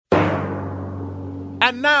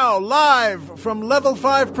And now, live from Level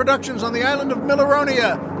 5 Productions on the island of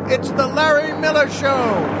Milleronia, it's The Larry Miller Show.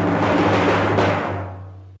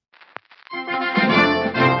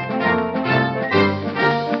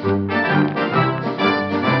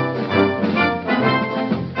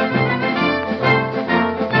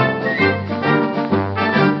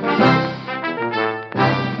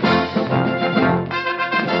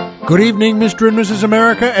 Good evening, Mr. and Mrs.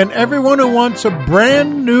 America, and everyone who wants a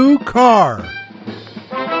brand new car.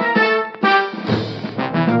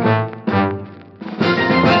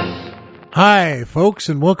 Hi, folks,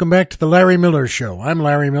 and welcome back to the Larry Miller Show. I'm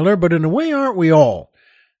Larry Miller, but in a way, aren't we all?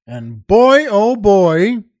 And boy, oh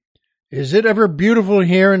boy, is it ever beautiful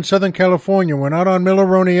here in Southern California. We're not on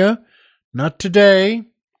Milleronia, not today,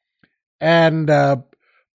 and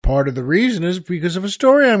part of the reason is because of a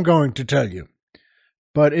story I'm going to tell you.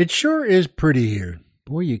 But it sure is pretty here.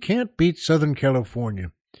 Boy, you can't beat Southern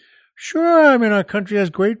California. Sure, I mean, our country has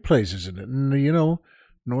great places in it. And, you know,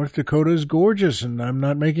 North Dakota is gorgeous, and I'm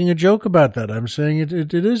not making a joke about that. I'm saying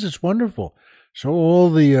it is. It's wonderful. So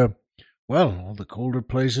all the colder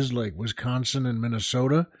places like Wisconsin and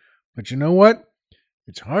Minnesota. But you know what?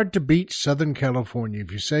 It's hard to beat Southern California.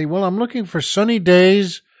 If you say, well, I'm looking for sunny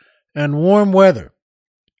days and warm weather.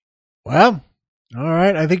 Well, all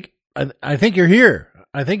right, I think you're here.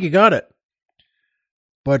 I think you got it.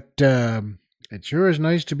 But it sure is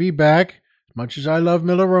nice to be back, as much as I love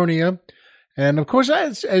Milleronia. And, of course,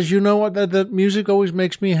 as you know, the music always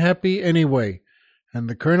makes me happy anyway. And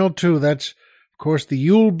the Colonel, too. That's, of course, the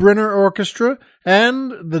Yul Brenner Orchestra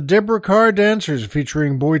and the Deborah Carr Dancers,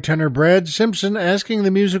 featuring boy tenor Brad Simpson, asking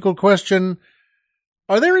the musical question,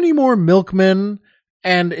 are there any more milkmen?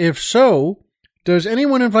 And if so, does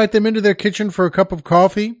anyone invite them into their kitchen for a cup of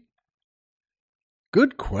coffee?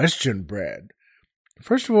 Good question, Brad.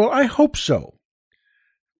 First of all, I hope so.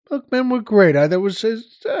 Milkmen were great. That was,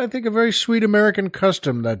 I think, a very sweet American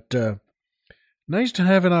custom that nice to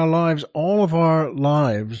have in our lives, all of our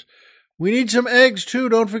lives. We need some eggs, too.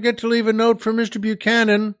 Don't forget to leave a note for Mr.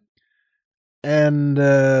 Buchanan. And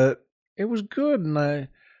it was good. And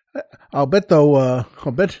I'll bet no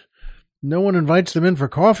one invites them in for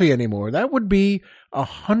coffee anymore. That would be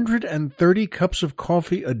 130 cups of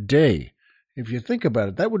coffee a day. If you think about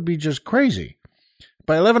it, that would be just crazy.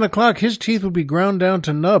 By 11 o'clock, his teeth would be ground down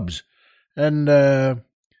to nubs. And,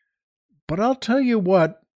 but I'll tell you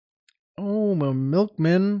what. Oh, my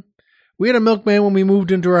milkmen. We had a milkman when we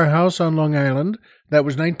moved into our house on Long Island. That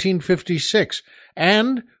was 1956.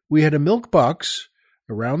 And we had a milk box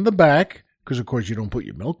around the back, because, of course, you don't put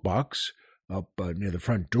your milk box up near the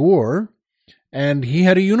front door. And he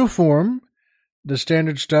had a uniform, the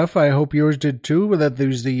standard stuff. I hope yours did, too. That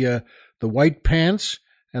there's the white pants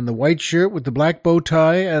and the white shirt with the black bow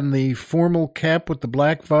tie and the formal cap with the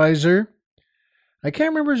black visor. I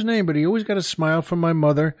can't remember his name, but he always got a smile from my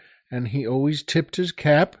mother, and he always tipped his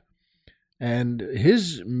cap. And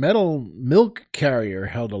his metal milk carrier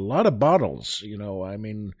held a lot of bottles. You know, I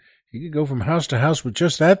mean, you could go from house to house with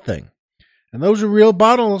just that thing. And those are real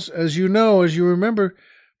bottles, as you know, as you remember.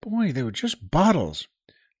 Boy, they were just bottles.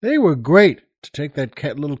 They were great to take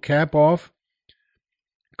that little cap off.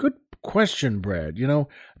 Good question, Brad, you know.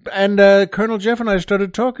 And Colonel Jeff and I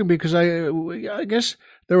started talking because I guess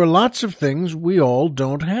there are lots of things we all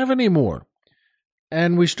don't have anymore.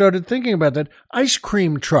 And we started thinking about that. Ice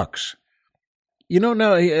cream trucks. You know,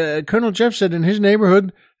 now, Colonel Jeff said in his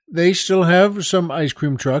neighborhood they still have some ice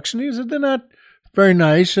cream trucks. And he said they're not very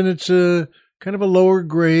nice, and it's kind of a lower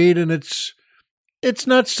grade, and it's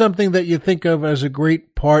not something that you think of as a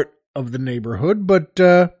great part of the neighborhood. But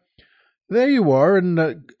there you are,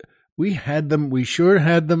 and we had them. We sure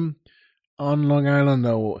had them on Long Island,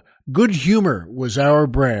 though. Good Humor was our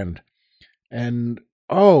brand. And,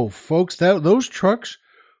 oh, folks, those trucks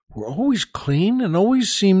were always clean and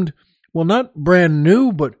always seemed, well, not brand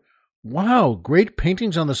new, but, wow, great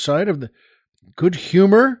paintings on the side of the Good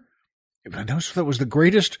Humor. I noticed that was the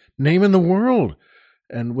greatest name in the world.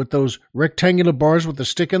 And with those rectangular bars with the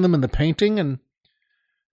stick in them and the painting. And,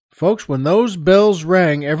 folks, when those bells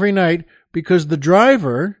rang every night, because the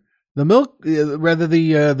driver,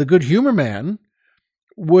 the Good Humor man,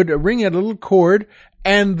 would ring a little cord,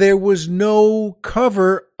 and there was no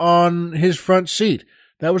cover on his front seat.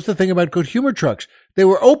 That was the thing about Good Humor trucks. They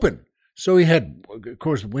were open. So he had, of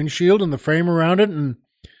course, the windshield and the frame around it, and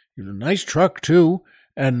it was a nice truck, too,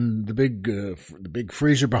 and the big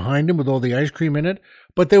freezer behind him with all the ice cream in it.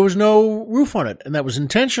 But there was no roof on it, and that was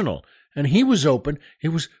intentional. And he was open. It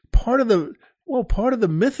was part of the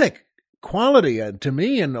mythic quality to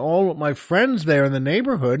me and all my friends there in the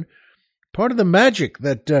neighborhood, part of the magic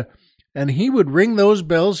that, and he would ring those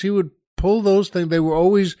bells. He would pull those things. They were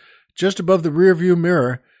always just above the rear view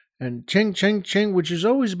mirror, and ching, ching, ching, which is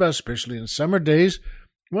always about, especially in summer days,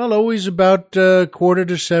 well, always about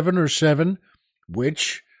 6:45 or 7,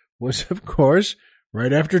 which was, of course,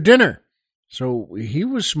 right after dinner. So he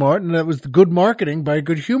was smart, and that was the good marketing by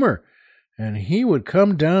Good Humor. And he would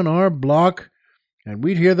come down our block, and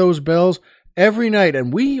we'd hear those bells every night,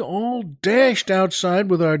 and we all dashed outside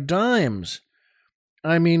with our dimes.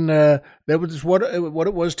 I mean, that was what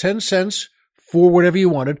it was, 10 cents for whatever you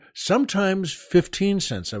wanted, sometimes 15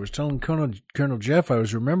 cents. I was telling Colonel Jeff, I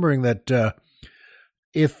was remembering that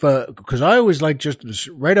because I always like just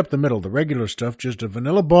right up the middle, the regular stuff, just a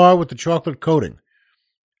vanilla bar with the chocolate coating.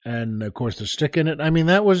 And, of course, the stick in it. I mean,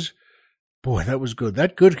 that was good.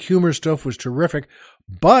 That Good Humor stuff was terrific.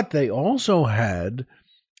 But they also had,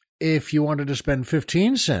 if you wanted to spend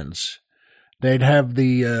 15 cents, they'd have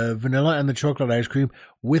the vanilla and the chocolate ice cream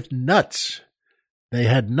with nuts. They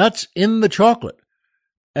had nuts in the chocolate.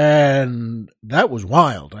 And that was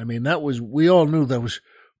wild. I mean, we all knew that was,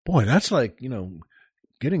 boy, that's like,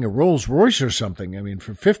 getting a Rolls Royce or something. I mean,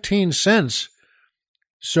 for 15 cents.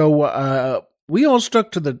 So we all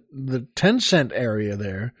stuck to the 10-cent area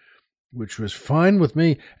there, which was fine with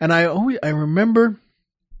me. And I remember,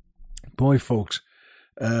 boy, folks,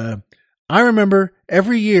 I remember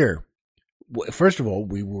every year, first of all,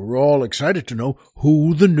 we were all excited to know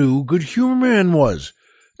who the new Good Humor Man was.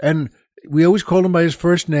 And we always called him by his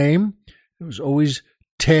first name. It was always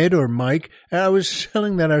Ted or Mike. And I was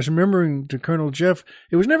remembering to Colonel Jeff,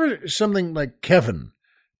 it was never something like Kevin,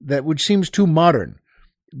 which seems too modern.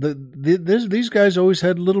 These guys always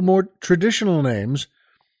had a little more traditional names.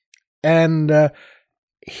 And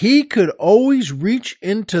he could always reach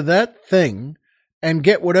into that thing and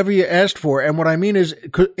get whatever you asked for. And what I mean is,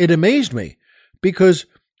 it amazed me because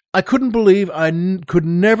I could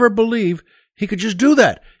never believe he could just do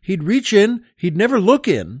that. He'd reach in, he'd never look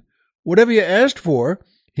in. Whatever you asked for,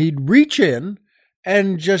 he'd reach in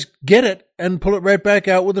and just get it and pull it right back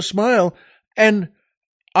out with a smile. And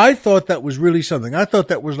I thought that was really something. I thought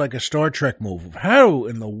that was like a Star Trek move. How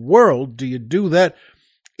in the world do you do that?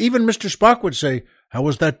 Even Mr. Spock would say, how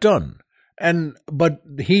was that done? But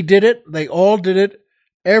he did it. They all did it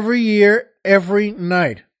every year, every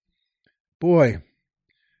night. Boy.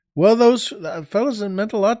 Well, those fellas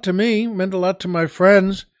meant a lot to me, meant a lot to my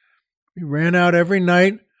friends. We ran out every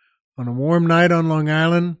night on a warm night on Long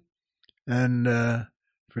Island. And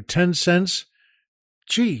for 10 cents,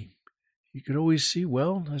 gee, you could always see,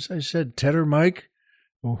 well, as I said, Ted or Mike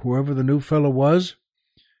or whoever the new fellow was.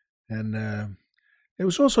 And it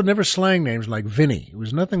was also never slang names like Vinny. It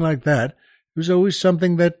was nothing like that. It was always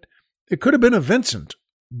something that it could have been a Vincent.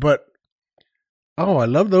 But, oh, I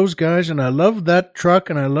love those guys, and I love that truck,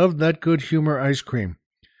 and I love that Good Humor ice cream.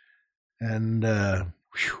 And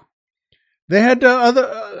they had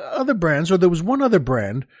other brands, or there was one other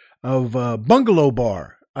brand of Bungalow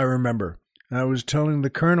Bar, I remember. And I was telling the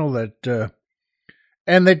Colonel that,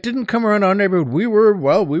 and that didn't come around our neighborhood. We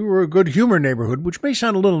were a Good Humor neighborhood, which may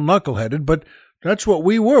sound a little knuckleheaded, but that's what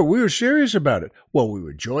we were. We were serious about it. Well, we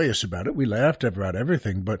were joyous about it. We laughed about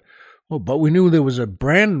everything, but we knew there was a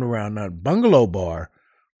brand around that Bungalow Bar.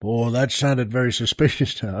 Boy, that sounded very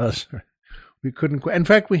suspicious to us. We couldn't. In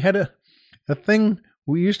fact, we had a thing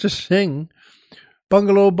we used to sing.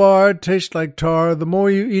 Bungalow Bar tastes like tar. The more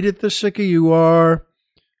you eat it, the sicker you are.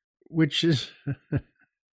 Which is,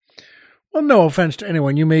 well, no offense to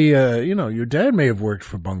anyone. You may, your dad may have worked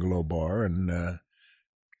for Bungalow Bar, and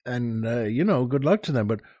good luck to them.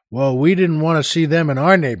 But, well, we didn't want to see them in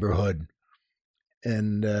our neighborhood.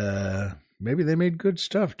 And maybe they made good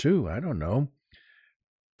stuff, too. I don't know.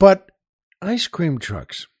 But ice cream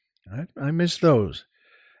trucks, I miss those.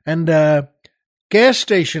 And gas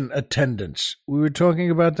station attendants, we were talking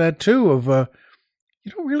about that, too, of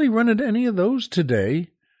you don't really run into any of those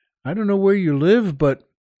today. I don't know where you live, but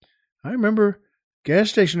I remember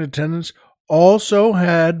gas station attendants also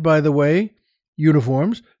had, by the way,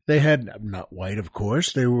 uniforms. They had, not white, of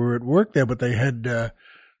course, they were at work there, but they had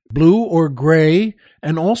blue or gray,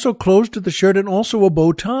 and also close to the shirt, and also a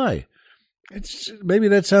bow tie. Maybe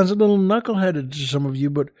that sounds a little knuckleheaded to some of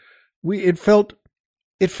you, but it felt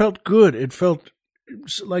good. It felt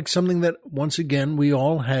like something that, once again, we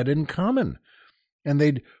all had in common.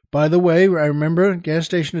 And by the way, I remember a gas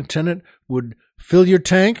station attendant would fill your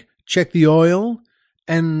tank, check the oil,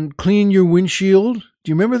 and clean your windshield.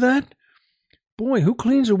 Do you remember that? Boy, who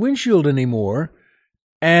cleans a windshield anymore?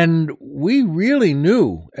 And we really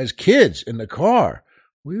knew, as kids in the car,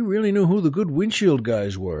 we really knew who the good windshield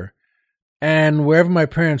guys were. And wherever my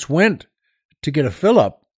parents went to get a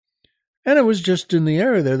fill-up, and it was just in the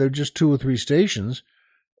area there were just 2 or 3 stations,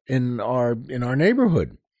 in our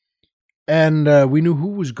neighborhood. And we knew who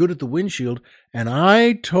was good at the windshield. And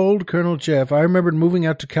I told Colonel Jeff, I remembered moving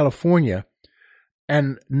out to California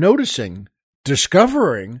and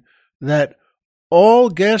discovering that all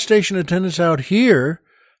gas station attendants out here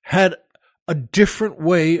had a different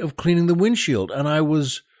way of cleaning the windshield. And I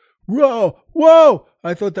was, whoa,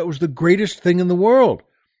 I thought that was the greatest thing in the world.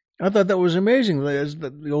 I thought that was amazing. As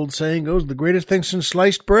the old saying goes, the greatest thing since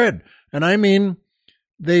sliced bread. And I mean,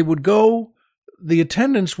 the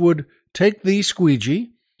attendants would take the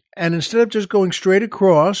squeegee, and instead of just going straight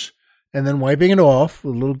across and then wiping it off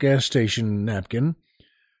with a little gas station napkin,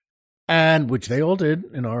 and which they all did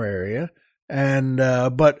in our area, and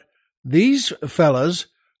but these fellas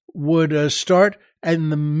would start in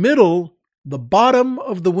the middle, the bottom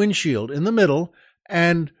of the windshield, in the middle,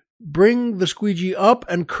 and bring the squeegee up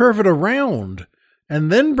and curve it around,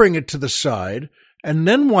 and then bring it to the side, and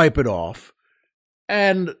then wipe it off,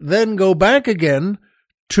 and then go back again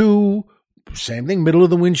to same thing, middle of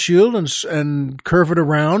the windshield, and curve it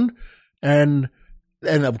around, and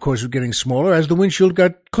of course, we're getting smaller as the windshield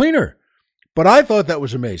got cleaner. But I thought that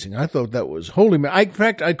was amazing. I thought that was holy. In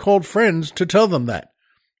fact, I called friends to tell them that.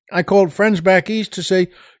 I called friends back east to say,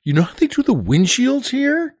 you know how they do the windshields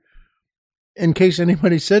here? In case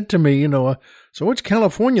anybody said to me, so what's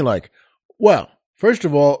California like? Well, first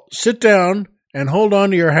of all, sit down and hold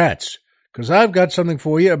on to your hats, because I've got something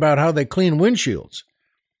for you about how they clean windshields.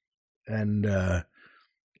 And I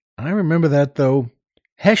remember that, though.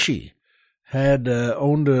 Heshy had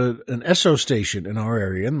owned an Esso station in our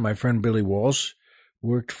area, and my friend Billy Walsh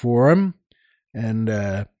worked for him. And,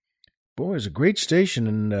 boy, it was a great station.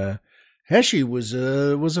 And Heshy was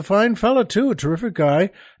a fine fella, too, a terrific guy.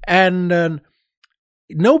 And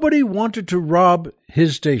nobody wanted to rob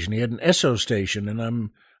his station. He had an Esso station,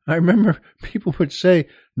 and I remember people would say,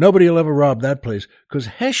 nobody will ever rob that place, because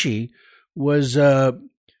Heshy was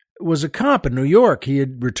a cop in New York. He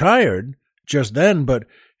had retired just then, but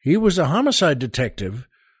he was a homicide detective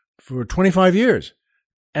for 25 years.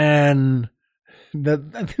 And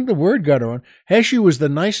I think the word got on. Heshy was the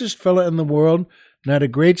nicest fella in the world and had a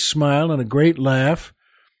great smile and a great laugh,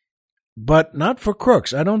 but not for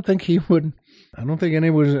crooks. I don't think anyone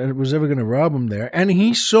was ever going to rob him there. And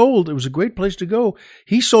it was a great place to go.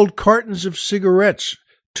 He sold cartons of cigarettes,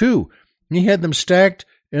 too. He had them stacked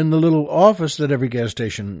in the little office that every gas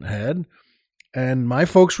station had. And my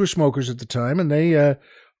folks were smokers at the time, and they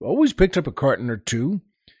always picked up a carton or two.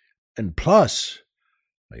 And plus,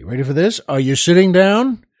 are you ready for this? Are you sitting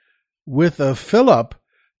down? With a fill-up,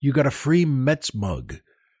 you got a free Mets mug.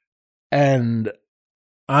 And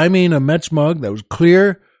I mean a Mets mug that was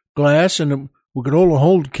clear glass, and we could hold a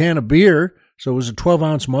whole can of beer, so it was a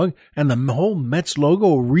 12-ounce mug, and the whole Mets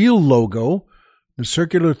logo, a real logo, the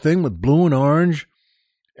circular thing with blue and orange,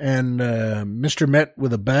 and Mr. Met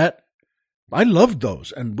with a bat. I loved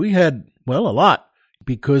those, and we had, a lot,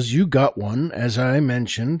 because you got one, as I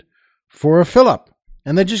mentioned, for a fill-up,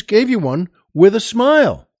 and they just gave you one with a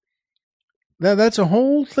smile. Now, that's a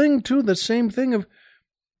whole thing, too, the same thing of,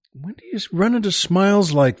 when do you run into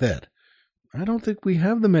smiles like that? I don't think we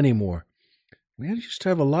have them anymore. We used to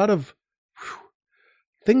have a lot of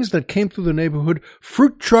things that came through the neighborhood,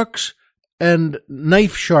 fruit trucks and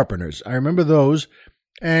knife sharpeners. I remember those.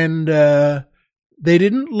 And they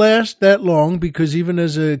didn't last that long, because even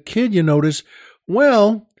as a kid, you notice,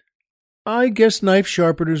 I guess knife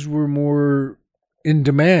sharpeners were more in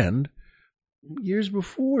demand years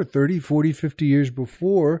before, 30, 40, 50 years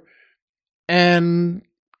before. And,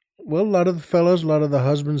 a lot of the fellows, a lot of the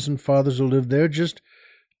husbands and fathers who lived there just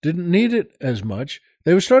didn't need it as much.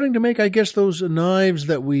 They were starting to make, I guess, those knives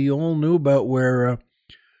that we all knew about where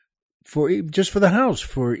for the house,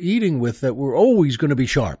 for eating with, that were always going to be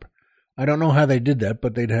sharp. I don't know how they did that,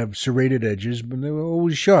 but they'd have serrated edges, but they were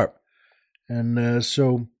always sharp. And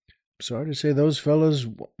so, sorry to say, those fellas,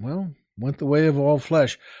 went the way of all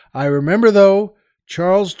flesh. I remember, though,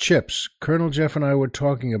 Charles Chips. Colonel Jeff and I were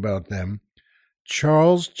talking about them.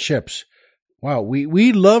 Charles Chips. Wow,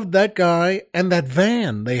 we loved that guy and that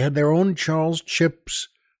van. They had their own Charles Chips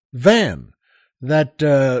van that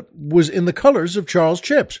was in the colors of Charles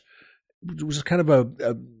Chips. It was kind of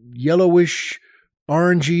a yellowish,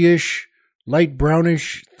 orangey-ish, light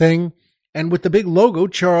brownish thing, and with the big logo,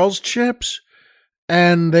 Charles Chips.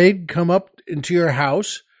 And they'd come up into your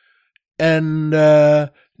house, and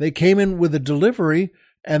they came in with a delivery,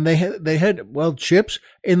 and they had chips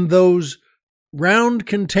in those round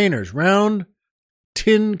containers, round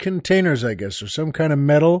tin containers, I guess, or some kind of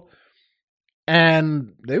metal.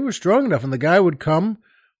 And they were strong enough, and the guy would come,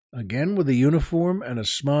 again, with a uniform and a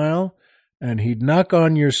smile, and he'd knock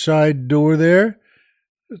on your side door there,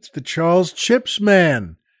 It's the Charles Chips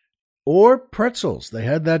Man. Or pretzels. They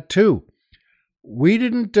had that too. We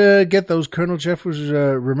didn't get those. Colonel Jeff was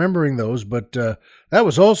remembering those, but that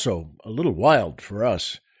was also a little wild for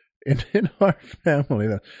us in our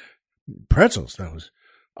family. Pretzels, that was,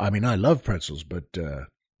 I mean, I love pretzels, but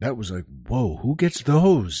that was like, whoa, who gets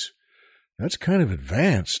those? That's kind of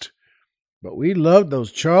advanced. But we loved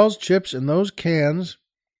those Charles Chips in those cans.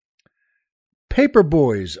 Paper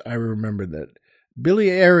Boys, I remember that. Billy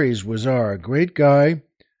Aries was our great guy.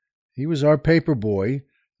 He was our paper boy.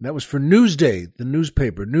 That was for Newsday, the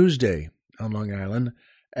newspaper, Newsday on Long Island.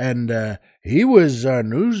 And he was our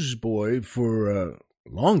newsboy for a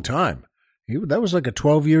long time. That was like a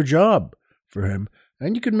 12-year job for him.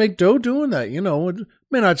 And you could make dough doing that. You know, it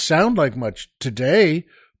may not sound like much today,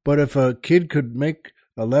 but if a kid could make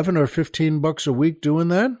 11 or 15 bucks a week doing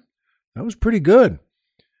that, that was pretty good.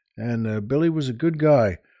 And Billy was a good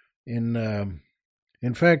guy.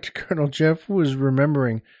 In fact, Colonel Jeff was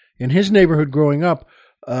remembering in his neighborhood growing up,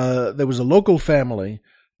 there was a local family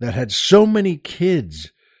that had so many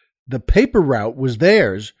kids. The paper route was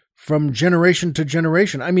theirs from generation to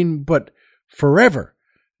generation. I mean, but forever.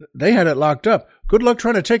 They had it locked up. Good luck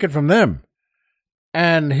trying to take it from them.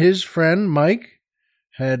 And his friend Mike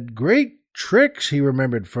had great tricks, he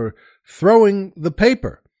remembered, for throwing the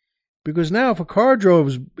paper. Because now if a car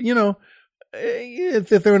drove, you know, if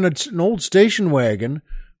they're in an old station wagon,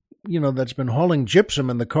 you know, that's been hauling gypsum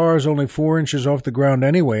and the car is only 4 inches off the ground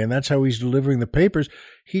anyway, and that's how he's delivering the papers,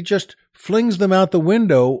 he just flings them out the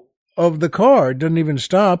window of the car, doesn't even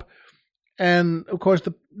stop. And, of course,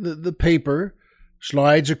 the paper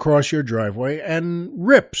slides across your driveway and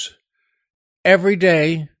rips. Every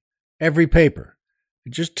day, every paper.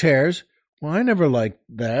 It just tears. Well, I never liked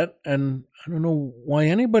that, and I don't know why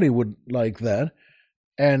anybody would like that.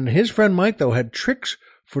 And his friend Mike, though, had tricks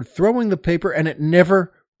for throwing the paper, and it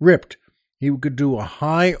never ripped. He could do a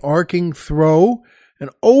high arcing throw and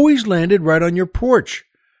always landed right on your porch.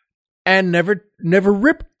 And never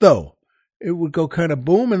ripped, though. It would go kind of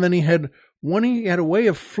boom, and then he had a way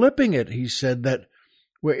of flipping it, he said, that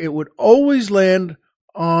where it would always land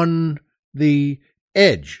on the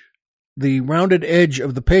edge, the rounded edge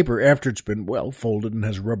of the paper after it's been, well, folded and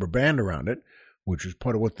has a rubber band around it, which is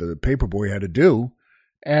part of what the paper boy had to do.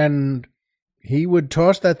 And he would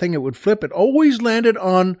toss that thing, it would flip. It always landed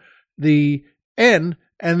on the end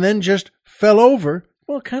and then just fell over,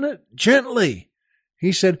 well, kind of gently.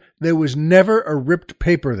 He said there was never a ripped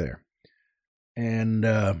paper there.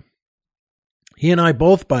 And he and I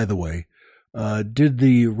both, by the way, did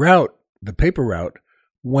the paper route,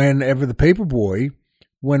 whenever the paper boy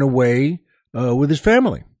went away with his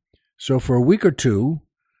family. So for a week or two,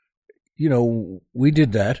 you know, we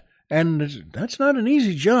did that. And that's not an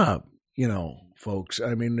easy job, you know, folks.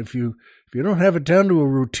 I mean, if you don't have it down to a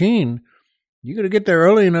routine, you got to get there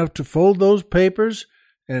early enough to fold those papers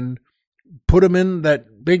and put them in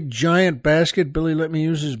that big giant basket. Billy let me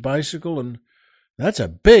use his bicycle, and that's a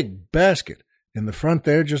big basket in the front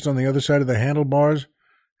there, just on the other side of the handlebars.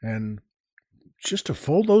 And just to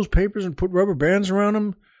fold those papers and put rubber bands around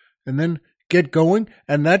them and then get going.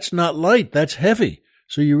 And that's not light, that's heavy.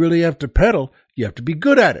 So you really have to pedal. You have to be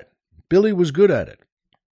good at it. Billy was good at it.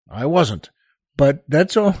 I wasn't. But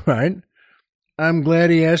that's all right. I'm glad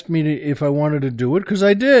he asked me if I wanted to do it, because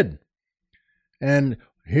I did. And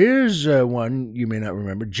here's one you may not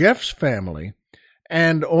remember. Jeff's family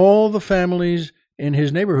and all the families in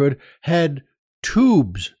his neighborhood had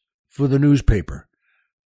tubes for the newspaper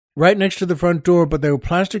right next to the front door, but they were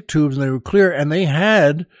plastic tubes and they were clear, and they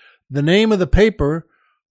had the name of the paper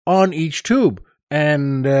on each tube.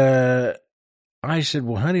 And I said,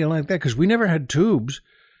 well, how do you like that? Because we never had tubes.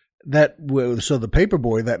 So the paper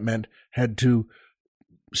boy, that meant, had to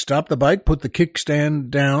stop the bike, put the kickstand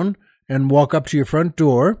down, and walk up to your front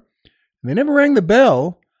door. They never rang the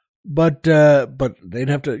bell, but they'd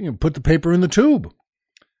have to put the paper in the tube.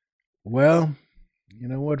 Well, you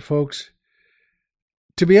know what, folks?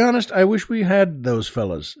 To be honest, I wish we had those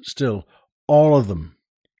fellas still, all of them,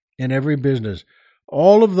 in every business.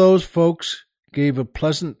 All of those folks gave a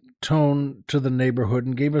pleasant tone to the neighborhood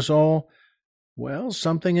and gave us all, well,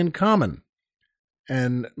 something in common,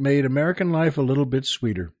 and made American life a little bit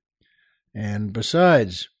sweeter. And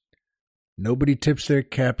besides, nobody tips their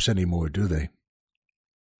caps anymore, do they?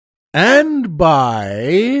 And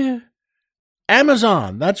by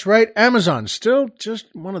Amazon. That's right, Amazon. Still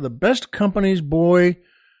just one of the best companies, boy.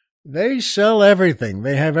 They sell everything.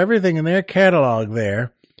 They have everything in their catalog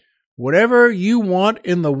there. Whatever you want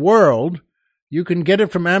in the world, you can get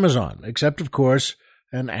it from Amazon, except, of course,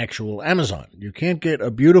 an actual Amazon. You can't get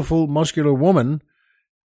a beautiful, muscular woman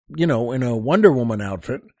in a Wonder Woman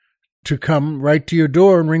outfit to come right to your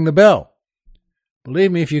door and ring the bell.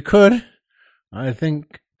 Believe me, if you could, I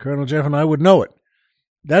think Colonel Jeff and I would know it.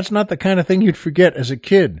 That's not the kind of thing you'd forget as a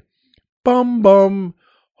kid. Bum, bum.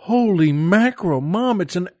 Holy mackerel, Mom,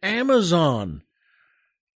 it's an Amazon.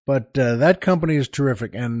 But that company is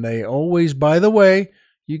terrific, and they always, by the way,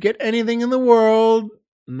 you get anything in the world,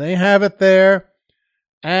 and they have it there.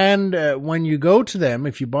 And when you go to them,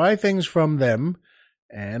 if you buy things from them,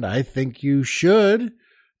 and I think you should,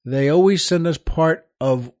 they always send us part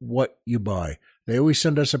of what you buy. They always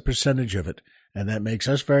send us a percentage of it, and that makes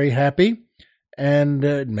us very happy, and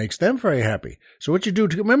it makes them very happy. So what you do,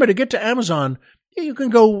 remember, to get to Amazon, you can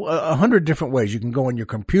go 100 different ways. You can go on your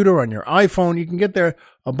computer, on your iPhone. You can get there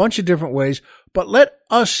a bunch of different ways, but let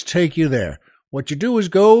us take you there. What you do is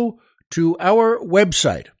go to our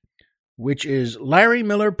website, which is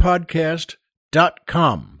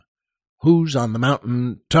LarryMillerPodcast.com. Who's on the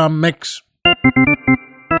Mountain? Tom Mix.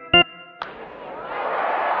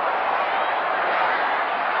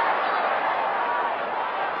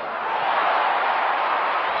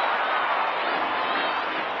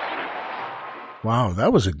 Wow,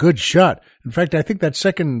 that was a good shot. In fact, I think that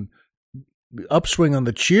second upswing on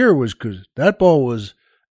the cheer was because that ball was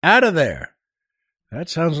out of there. That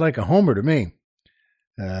sounds like a homer to me.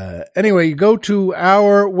 Anyway, you go to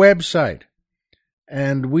our website,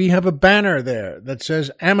 and we have a banner there that says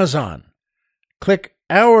Amazon. Click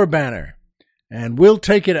our banner, and we'll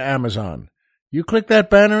take you to Amazon. You click that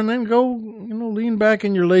banner and then go, lean back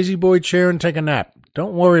in your lazy boy chair and take a nap.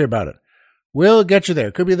 Don't worry about it. We'll get you there.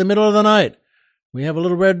 It could be the middle of the night. We have a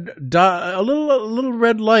little red little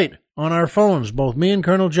red light on our phones, both me and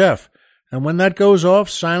Colonel Jeff. And when that goes off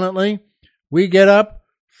silently, we get up,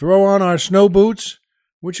 throw on our snow boots,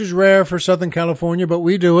 which is rare for Southern California, but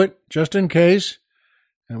we do it just in case.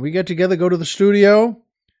 And we get together, go to the studio,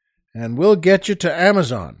 and we'll get you to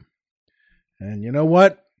Amazon. And you know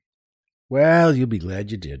what? Well, you'll be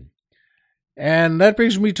glad you did. And that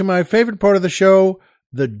brings me to my favorite part of the show,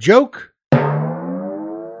 the joke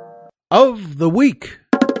of the week.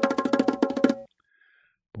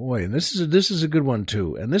 Boy, and this is a good one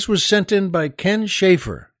too. And this was sent in by Ken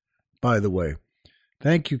Schaefer, by the way.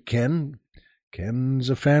 Thank you, Ken. Ken's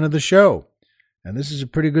a fan of the show. And this is a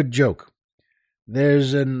pretty good joke.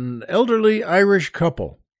 There's an elderly Irish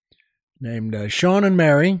couple named Sean and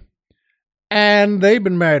Mary, and they've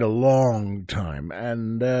been married a long time.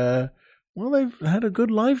 And they've had a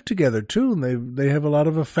good life together too. And they have a lot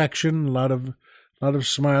of affection, a lot of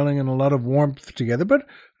smiling and a lot of warmth together. But,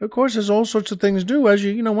 of course, there's all sorts of things do. As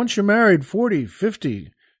once you're married 40,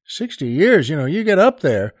 50, 60 years, you get up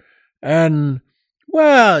there and,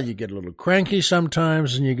 you get a little cranky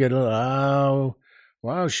sometimes and you get a little,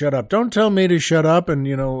 wow, shut up. Don't tell me to shut up and,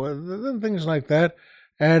 things like that.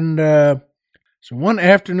 And so one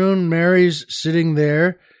afternoon, Mary's sitting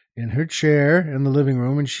there in her chair in the living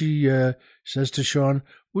room and she says to Sean,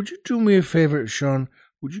 "Would you do me a favor, Sean?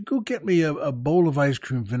 Would you go get me a bowl of ice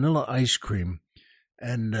cream, vanilla ice cream?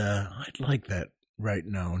 And I'd like that right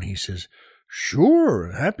now." And he says,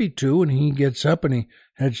 "Sure, happy to." And he gets up and he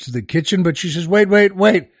heads to the kitchen. But she says, wait.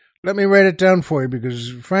 Let me write it down for you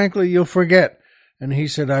because, frankly, you'll forget. And he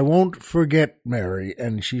said, "I won't forget, Mary."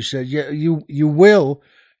 And she said, "Yeah, you will.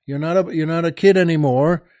 You're not a kid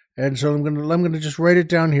anymore. And so I'm gonna just write it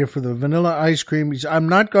down here for the vanilla ice cream." He said, "I'm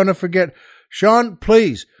not gonna forget, Sean.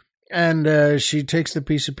 Please." And she takes the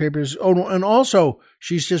piece of paper. Oh, and also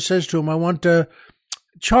she just says to him, "I want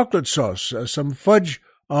chocolate sauce, some fudge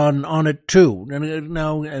on it too." And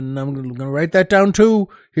I'm going to write that down too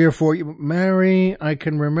here for you, Mary. I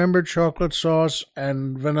can remember chocolate sauce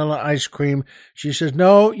and vanilla ice cream. She says,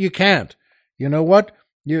 "No, you can't. You know what?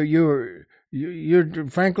 You're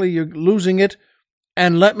frankly you're losing it.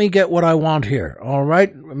 And let me get what I want here. All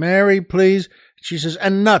right, Mary, please." She says,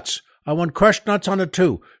 "And nuts. I want crushed nuts on it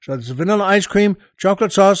too." So it's vanilla ice cream,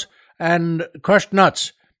 chocolate sauce, and crushed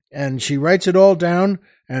nuts. And she writes it all down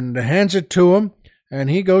and hands it to him. And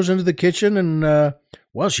he goes into the kitchen and,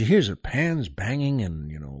 she hears the pans banging and,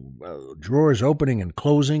 drawers opening and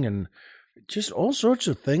closing and just all sorts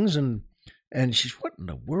of things. And she's, "What in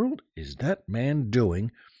the world is that man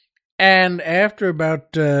doing?" And after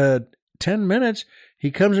about 10 minutes, he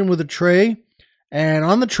comes in with a tray. And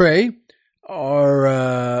on the tray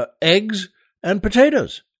are eggs and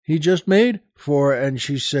potatoes he just made for her. And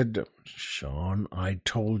she said, "Sean, I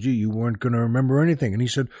told you weren't going to remember anything." And he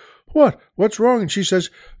said, "What? What's wrong?" And she says,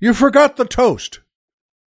 "You forgot the toast."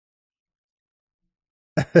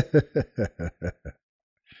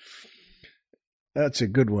 That's a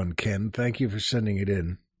good one, Ken. Thank you for sending it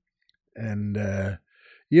in. And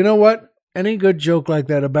you know what? any good joke like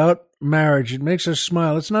that about marriage, it makes us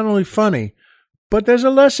smile. It's not only funny, but there's a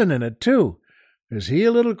lesson in it, too. Is he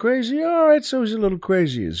a little crazy? All right, so he's a little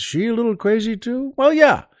crazy. Is she a little crazy, too? Well,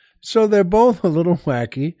 yeah. So they're both a little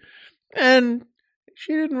wacky. And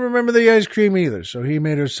she didn't remember the ice cream either, so he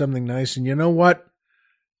made her something nice. And you know what?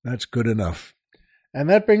 That's good enough. And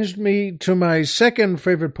that brings me to my second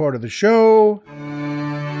favorite part of the show,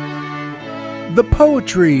 the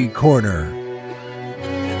Poetry Corner.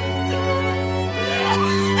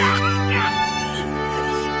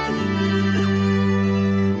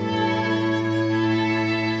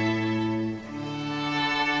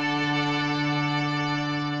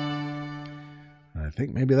 I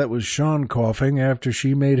think maybe that was Sean coughing after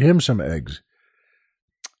she made him some eggs.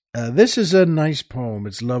 This is a nice poem.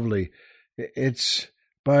 It's lovely. It's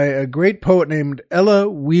by a great poet named Ella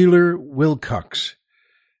Wheeler Wilcox.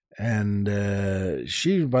 And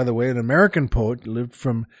she, by the way, an American poet, lived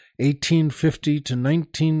from 1850 to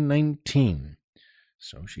 1919.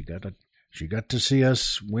 So she got to see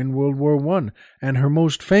us win World War I. And her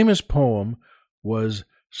most famous poem was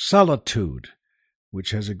Solitude,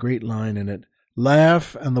 which has a great line in it.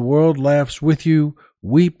 Laugh, and the world laughs with you.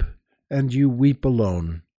 Weep, and you weep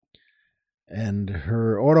alone. And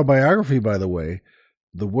her autobiography, by the way,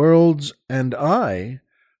 The World's and I,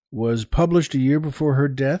 was published a year before her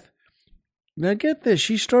death. Now get this,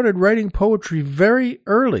 she started writing poetry very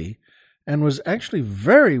early and was actually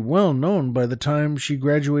very well known by the time she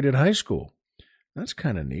graduated high school. That's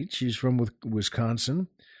kind of neat. She's from Wisconsin.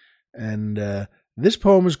 And this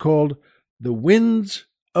poem is called The Winds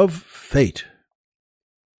of Fate.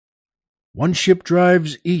 One ship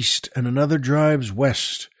drives east and another drives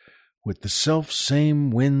west, with the self-same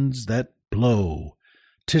winds that blow.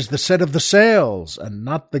 'Tis the set of the sails, and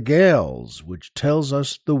not the gales, which tells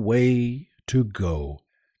us the way to go.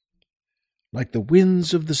 Like the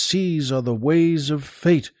winds of the seas are the ways of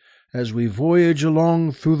fate, as we voyage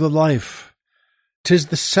along through the life. 'Tis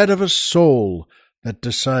the set of a soul that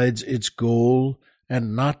decides its goal,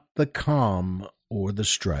 and not the calm or the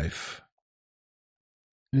strife.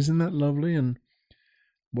 Isn't that lovely? And,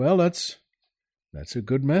 well, that's a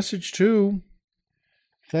good message, too.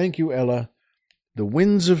 Thank you, Ella. The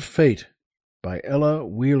Winds of Fate by Ella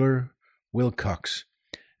Wheeler Wilcox.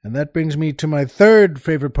 And that brings me to my third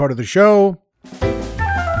favorite part of the show,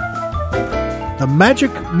 the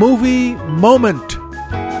Magic Movie Moment.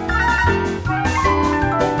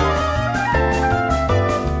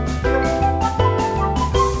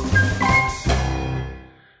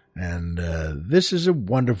 This is a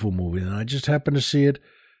wonderful movie, and I just happened to see it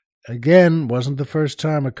again. Wasn't the first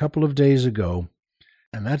time, a couple of days ago.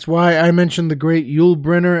 And that's why I mentioned the great Yul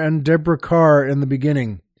Brenner and Deborah Kerr in the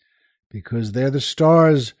beginning, because they're the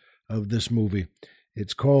stars of this movie.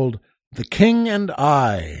 It's called The King and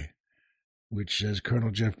I, which, as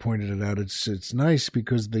Colonel Jeff pointed it out, it's nice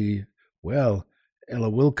because Ella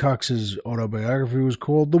Wilcox's autobiography was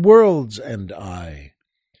called The World's and I.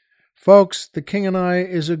 Folks, The King and I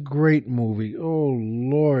is a great movie. Oh,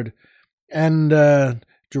 Lord. And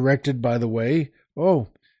directed, by the way. Oh,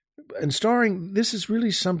 and starring, this is really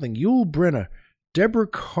something, Yul Brenner, Deborah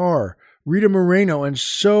Kerr, Rita Moreno, and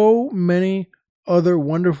so many other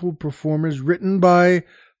wonderful performers, written by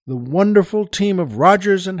the wonderful team of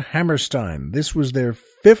Rodgers and Hammerstein. This was their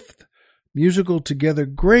fifth musical together.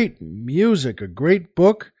 Great music, a great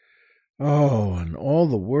book. Oh, and all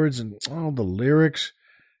the words and all the lyrics.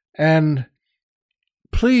 And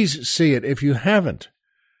please see it if you haven't.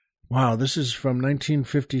 Wow, this is from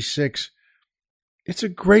 1956. It's a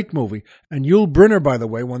great movie. And Yul Brenner, by the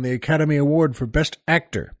way, won the Academy Award for Best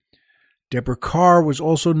Actor. Deborah Kerr was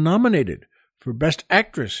also nominated for Best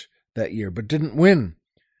Actress that year, but didn't win.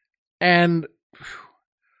 And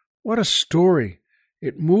what a story.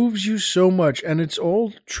 It moves you so much, and it's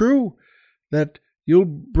all true that Yul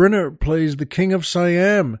Brenner plays the King of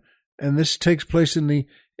Siam, and this takes place in the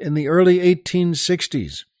early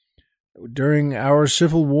 1860s, during our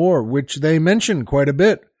Civil War, which they mention quite a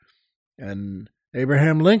bit. And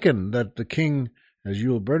Abraham Lincoln, that the king, as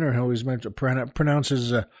Yul Brenner always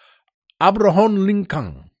pronounces Abraham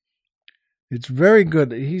Lincoln. It's very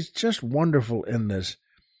good. He's just wonderful in this.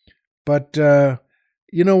 But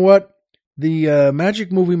you know what? The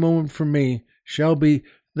magic movie moment for me shall be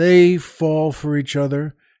they fall for each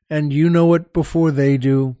other, and you know it before they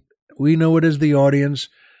do. We know it as the audience.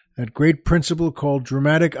 That great principle called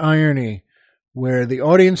dramatic irony, where the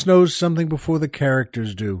audience knows something before the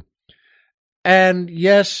characters do. And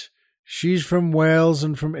yes, she's from Wales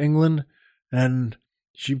and from England, and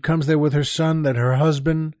she comes there with her son, that her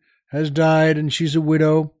husband has died, and she's a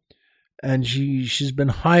widow, and she's been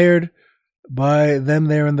hired by them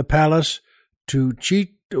there in the palace to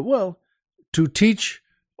teach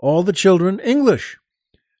all the children English.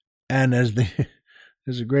 And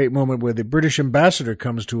there's a great moment where the British ambassador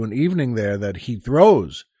comes to an evening there that he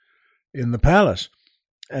throws in the palace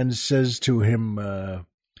and says to him,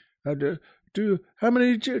 how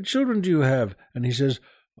many children do you have? And he says,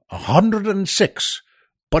 106,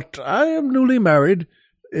 but I am newly married.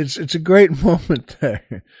 It's a great moment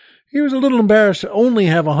there. He was a little embarrassed to only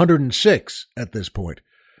have 106 at this point.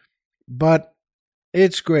 But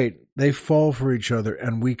it's great. They fall for each other,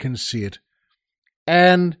 and we can see it.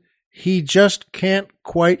 And he just can't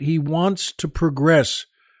quite. He wants to progress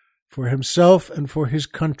for himself and for his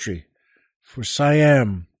country, for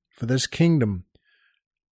Siam, for this kingdom.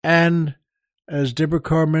 And as Deborah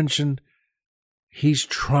Carr mentioned, he's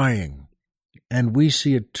trying. And we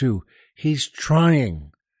see it too. He's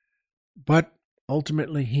trying. But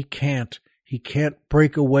ultimately, he can't. He can't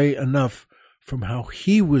break away enough from how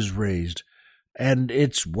he was raised. And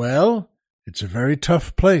it's a very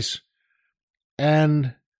tough place.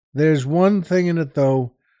 And there's one thing in it,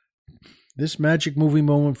 though, this magic movie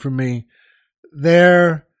moment for me,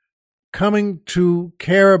 they're coming to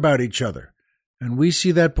care about each other. And we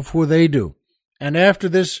see that before they do. And after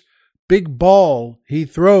this big ball he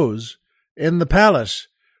throws in the palace,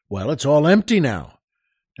 well, it's all empty now.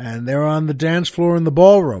 And they're on the dance floor in the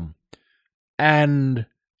ballroom. And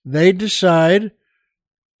they decide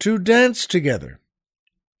to dance together.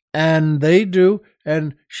 And they do.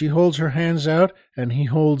 And she holds her hands out, and he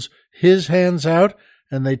holds his hands out,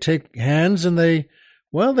 and they take hands, and they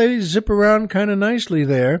zip around kind of nicely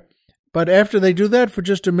there. But after they do that for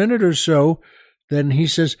just a minute or so, then he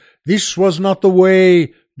says, "This was not the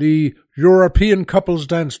way the European couples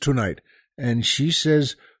danced tonight." And she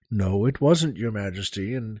says, "No, it wasn't, Your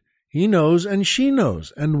Majesty." And he knows, and she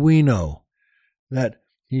knows, and we know that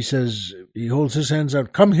he says, he holds his hands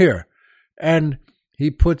out, "Come here." And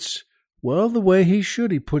he puts, the way he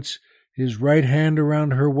should. He puts his right hand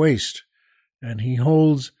around her waist, and he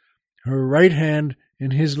holds her right hand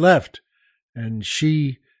in his left. And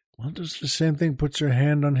she, does the same thing, puts her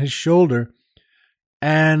hand on his shoulder.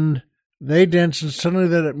 And they dance, and suddenly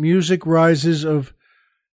that music rises of,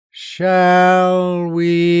 "Shall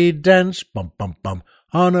we dance? Bum, bum, bum.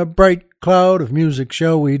 On a bright cloud of music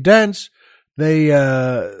shall we dance?" They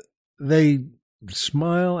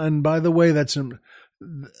smile, and by the way, that's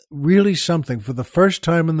really something. For the first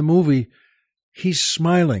time in the movie, he's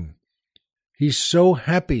smiling. He's so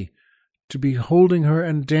happy to be holding her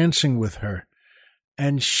and dancing with her.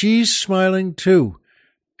 And she's smiling too.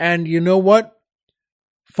 And you know what?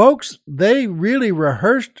 Folks, they really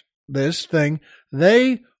rehearsed this thing.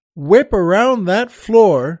 They whip around that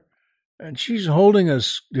floor, and she's holding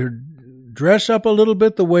her dress up a little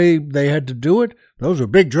bit the way they had to do it. Those were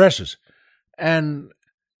big dresses. And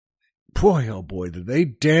boy, oh boy, did they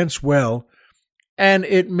dance well. And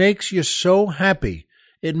it makes you so happy.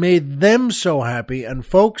 It made them so happy. And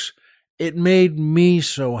folks, it made me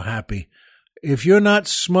so happy. If you're not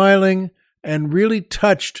smiling and really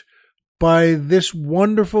touched by this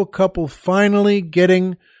wonderful couple finally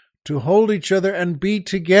getting to hold each other and be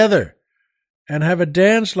together and have a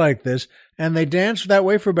dance like this, and they dance that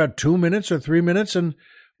way for about 2 minutes or 3 minutes, and,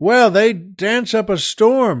 they dance up a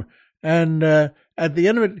storm. And at the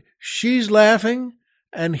end of it, she's laughing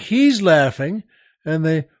and he's laughing, and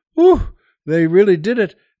they really did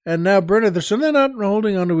it. And now Brenner, they're not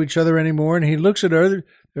holding onto each other anymore, and he looks at her,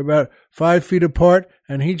 they're about 5 feet apart,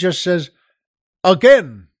 and he just says,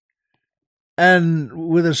 "Again," and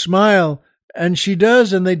with a smile, and she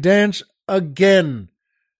does, and they dance again.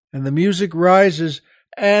 And the music rises,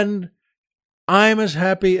 and I'm as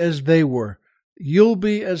happy as they were. You'll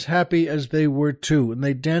be as happy as they were too. And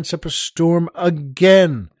they dance up a storm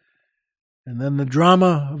again. And then the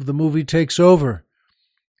drama of the movie takes over.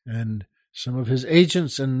 And some of his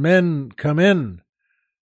agents and men come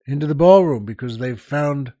into the ballroom because they've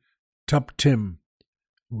found Tup Tim,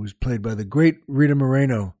 who was played by the great Rita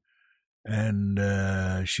Moreno.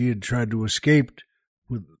 And she had tried to escape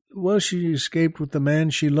she escaped with the man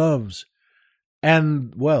she loves.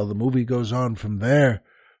 And, the movie goes on from there.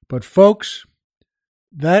 But folks,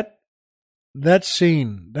 that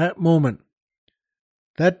scene, that moment,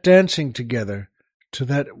 that dancing together to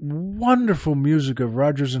that wonderful music of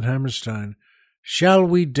Rodgers and Hammerstein, "Shall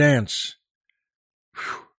We Dance?"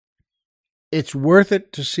 Whew. It's worth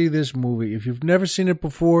it to see this movie. If you've never seen it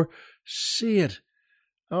before, see it.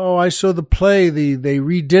 Oh, I saw the play. They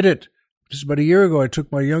redid it just about a year ago. I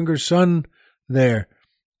took my younger son there.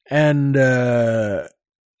 And,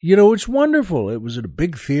 it's wonderful. It was at a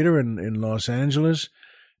big theater in Los Angeles.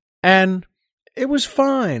 And It was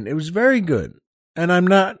fine. It was very good. And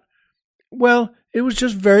it was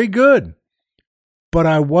just very good. But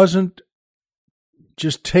I wasn't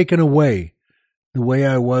just taken away the way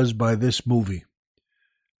I was by this movie.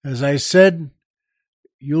 As I said,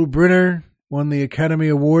 Yul Brenner won the Academy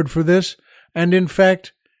Award for this, and in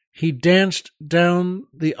fact, he danced down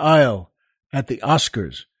the aisle at the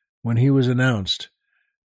Oscars when he was announced.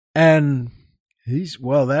 And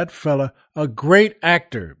that fella, a great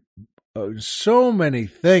actor, so many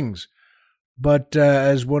things. But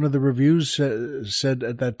as one of the reviews said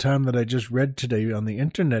at that time that I just read today on the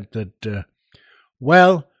internet, that,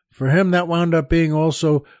 for him, that wound up being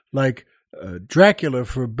also like Dracula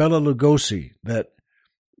for Bela Lugosi, that,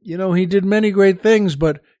 he did many great things,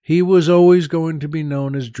 but he was always going to be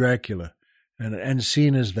known as Dracula and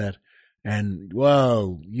seen as that. And,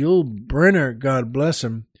 Yul Brenner, God bless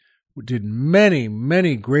him, did many,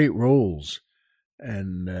 many great roles.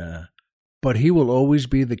 And, but he will always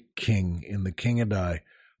be the king in The King and I.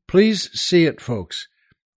 Please see it, folks.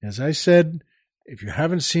 As I said, if you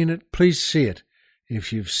haven't seen it, please see it.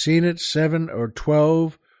 If you've seen it 7 or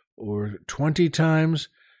 12 or 20 times,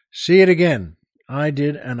 see it again. I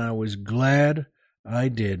did, and I was glad I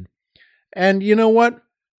did. And you know what?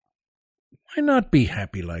 Why not be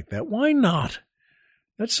happy like that? Why not?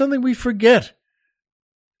 That's something we forget.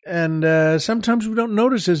 And sometimes we don't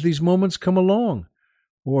notice as these moments come along,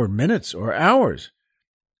 or minutes, or hours.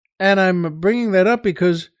 And I'm bringing that up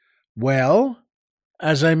because,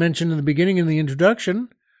 as I mentioned in the beginning in the introduction,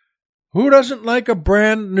 who doesn't like a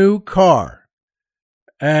brand new car?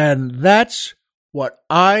 And that's what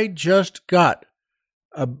I just got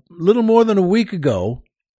a little more than a week ago.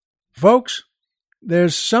 Folks,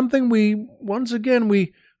 there's something we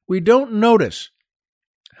don't notice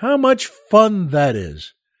how much fun that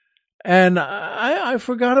is. And I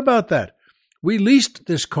forgot about that. We leased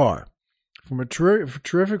this car from a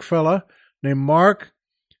terrific fella named Mark,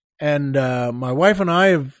 and my wife and I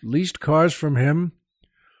have leased cars from him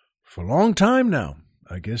for a long time now.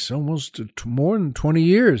 I guess almost more than 20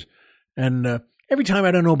 years. And every time,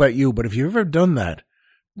 I don't know about you, but if you've ever done that,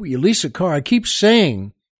 you lease a car, I keep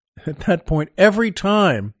saying at that point every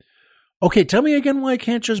time, okay, tell me again why I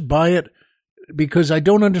can't just buy it, because I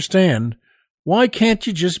don't understand. Why can't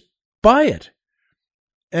you just buy it?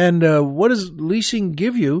 And what does leasing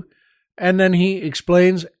give you? And then he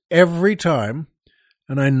explains every time,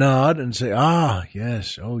 and I nod and say,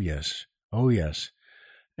 yes, oh, yes, oh, yes.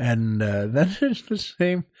 And then it's the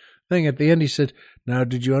same thing. At the end, he said, now,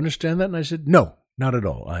 did you understand that? And I said, no, not at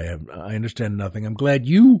all. I understand nothing. I'm glad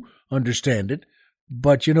you understand it.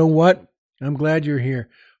 But you know what? I'm glad you're here.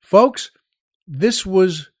 Folks, this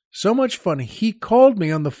was so much fun. He called me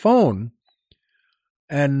on the phone,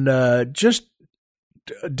 and just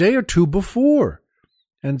a day or two before,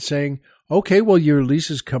 and saying, okay, well, your lease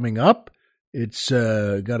is coming up. It's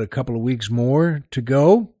got a couple of weeks more to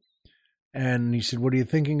go. And he said, what are you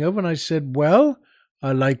thinking of? And I said, well,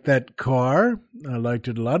 I like that car. I liked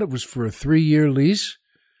it a lot. It was for a 3-year lease.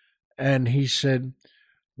 And he said,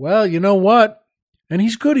 well, you know what? And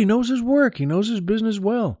he's good. He knows his work. He knows his business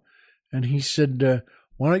well. And he said,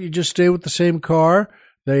 why don't you just stay with the same car?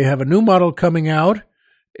 They have a new model coming out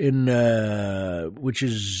in which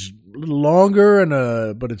is a little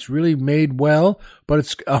longer, but it's really made well. But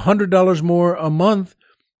it's $100 more a month.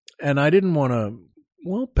 And I didn't want to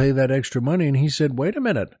pay that extra money. And he said, wait a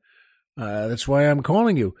minute. That's why I'm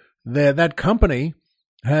calling you. That company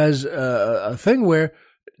has a thing where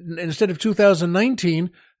instead of 2019,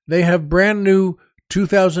 they have brand new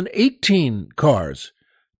 2018 cars.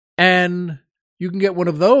 And you can get one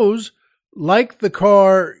of those like the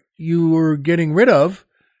car you were getting rid of.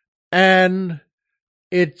 And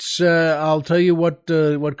it's, I'll tell you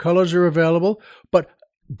what colors are available, but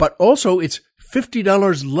also it's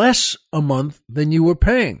 $50 less a month than you were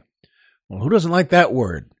paying. Well, who doesn't like that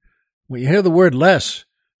word? When you hear the word less,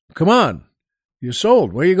 come on, you're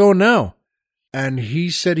sold. Where are you going now? And he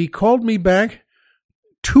said he called me back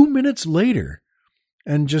 2 minutes later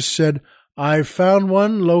and just said, I found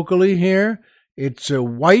one locally here. It's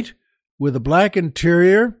white with a black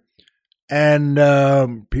interior. And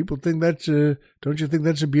people think don't you think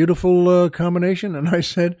that's a beautiful combination? And I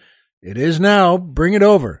said, it is now. Bring it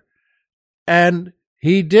over. And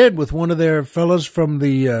he did with one of their fellows from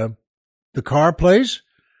the car place.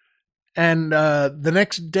 And the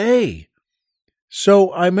next day. So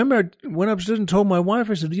I remember I went upstairs and told my wife,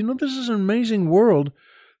 I said, this is an amazing world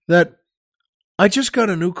that I just got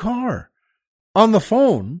a new car on the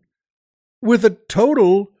phone with a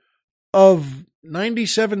total of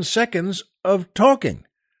 97 seconds of talking.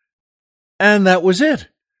 And that was it.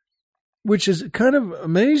 which is kind of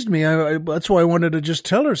amazed me. That's why I wanted to just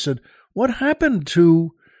tell her, said, what happened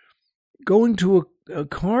to going to a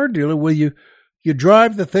car dealer where you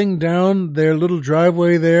drive the thing down their little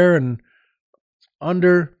driveway there and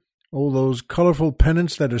under all those colorful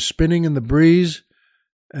pennants that are spinning in the breeze,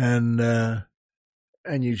 and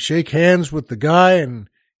you shake hands with the guy and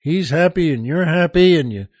he's happy and you're happy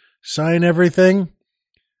and you sign everything.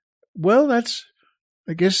 Well, I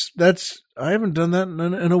haven't done that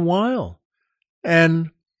in a while.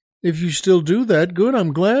 And if you still do that, good,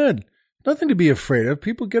 I'm glad. Nothing to be afraid of.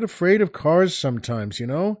 People get afraid of cars sometimes, you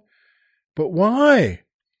know. But why?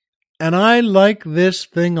 And I like this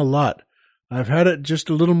thing a lot. I've had it just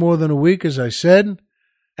a little more than a week, as I said.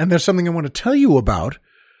 And there's something I want to tell you about.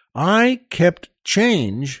 I kept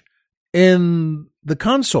change in the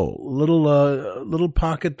console, a little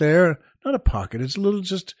pocket there. Not a pocket. It's a little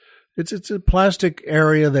it's a plastic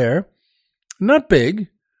area there. Not big.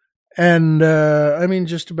 And,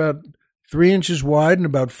 just about 3 inches wide and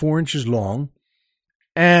about 4 inches long.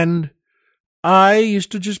 And I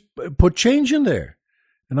used to just put change in there.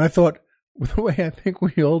 And I thought, the way I think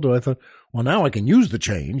we all do, I thought, well, now I can use the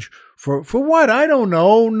change. For what? I don't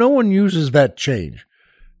know. No one uses that change.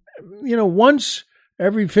 You know, once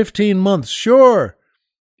every 15 months, sure,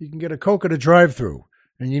 you can get a Coke at a drive-thru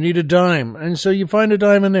and you need a dime. And so you find a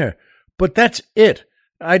dime in there. But that's it.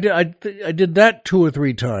 I did that 2 or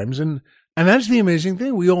 3 times. And that's the amazing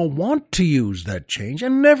thing. We all want to use that change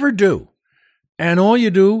and never do. And all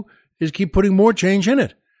you do is keep putting more change in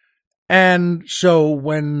it. And so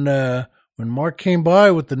when Mark came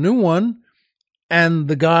by with the new one and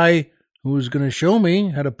the guy who was going to show me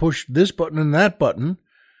how to push this button and that button,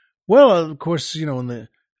 well, of course, you know, in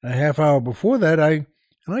a half hour before that, I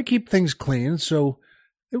keep things clean. So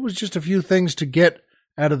it was just a few things to get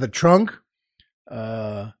out of the trunk.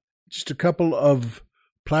 Just a couple of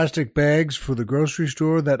plastic bags for the grocery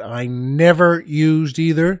store that I never used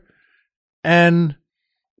either. And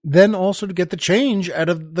then also to get the change out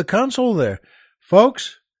of the console there.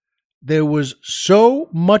 Folks, there was so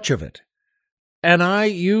much of it. And I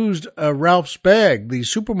used a Ralph's bag, the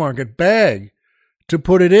supermarket bag, to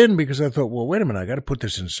put it in because I thought, well, wait a minute, I got to put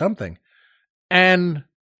this in something. And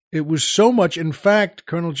it was so much. In fact,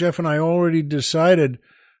 Colonel Jeff and I already decided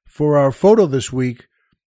for our photo this week,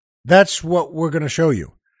 that's what we're going to show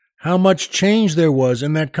you. How much change there was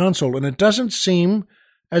in that console. And it doesn't seem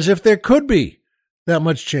as if there could be that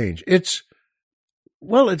much change. It's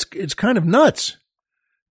kind of nuts.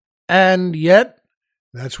 And yet,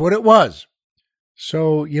 that's what it was.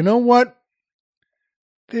 So, you know what?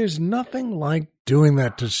 There's nothing like doing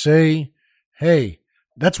that to say, hey,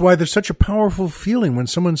 that's why there's such a powerful feeling when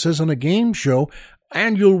someone says on a game show,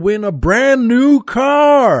 and you'll win a brand new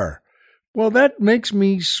car. Well, that makes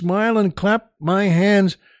me smile and clap my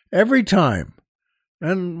hands every time.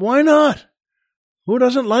 And why not? Who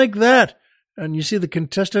doesn't like that? And you see the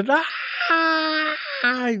contestant, well,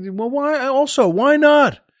 why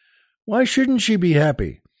not? Why shouldn't she be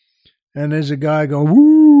happy? And there's a guy going,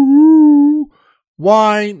 woo, woo.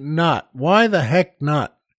 Why not? Why the heck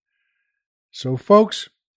not? So, folks,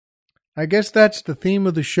 I guess that's the theme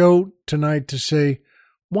of the show tonight, to say,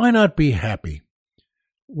 why not be happy?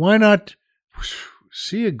 Why not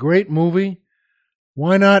see a great movie?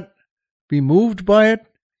 Why not be moved by it?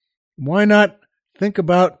 Why not think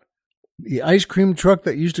about the ice cream truck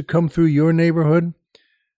that used to come through your neighborhood?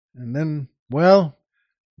 And then, well,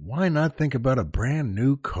 why not think about a brand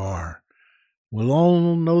new car? We'll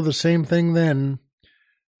all know the same thing then,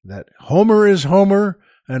 that Homer is Homer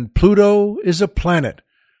and Pluto is a planet.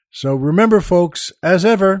 So remember, folks, as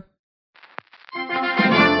ever,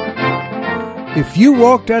 if you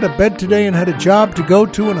walked out of bed today and had a job to go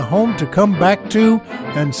to and a home to come back to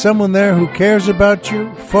and someone there who cares about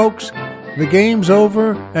you, folks, the game's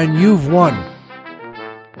over and you've won.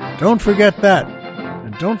 Don't forget that.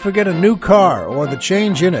 And don't forget a new car or the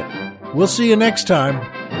change in it. We'll see you next time.